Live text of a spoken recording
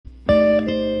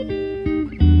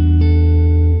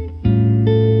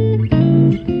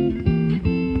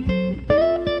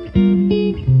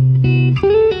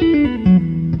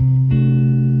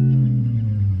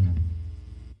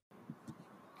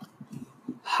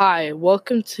Hi,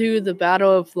 welcome to the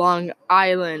Battle of Long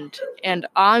Island, and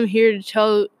I'm here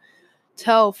to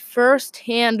tell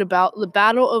firsthand about the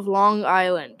Battle of Long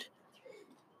Island.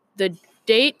 The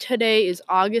date today is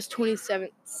August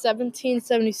 27th,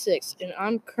 1776, and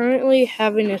I'm currently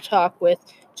having a talk with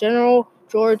General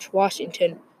George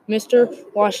Washington. Mr.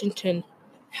 Washington,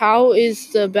 how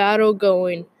is the battle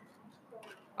going?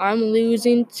 I'm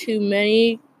losing too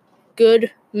many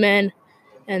good men,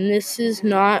 and this is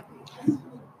not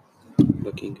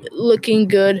looking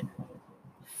good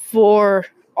for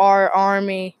our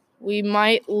army. We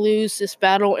might lose this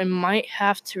battle and might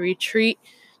have to retreat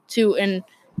to in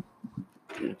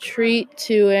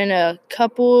a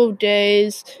couple of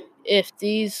days if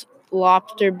these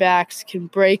lobsterbacks can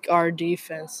break our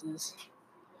defenses.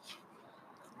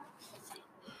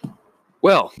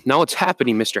 Well, now what's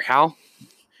happening, Mr. Howe?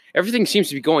 Everything seems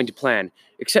to be going to plan,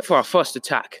 except for our first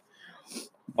attack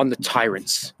on the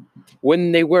tyrants,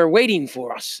 when they were waiting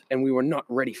for us and we were not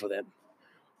ready for them.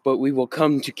 But we will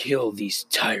come to kill these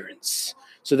tyrants.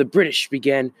 So the British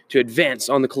began to advance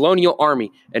on the colonial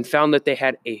army and found that they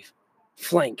had a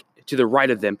flank to the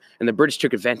right of them, and the British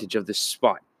took advantage of this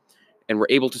spot and were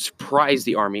able to surprise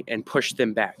the army and push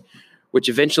them back, which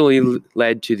eventually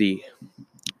led to the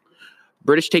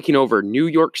British taking over New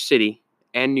York City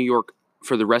and New York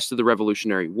for the rest of the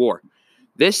Revolutionary War.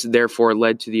 This, therefore,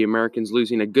 led to the Americans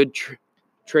losing a good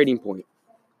trading point.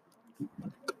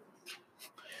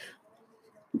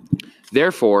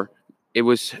 Therefore, it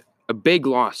was a big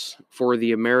loss for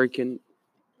the American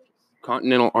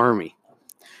Continental Army.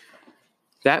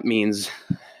 That means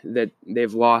that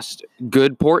they've lost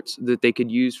good ports that they could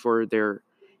use for their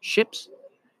ships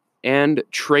and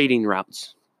trading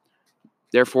routes.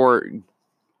 Therefore,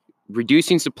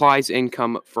 reducing supplies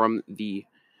income from the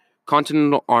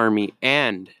Continental Army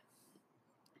and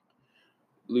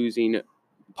losing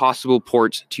possible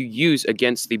ports to use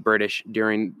against the British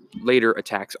during later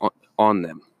attacks on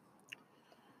them.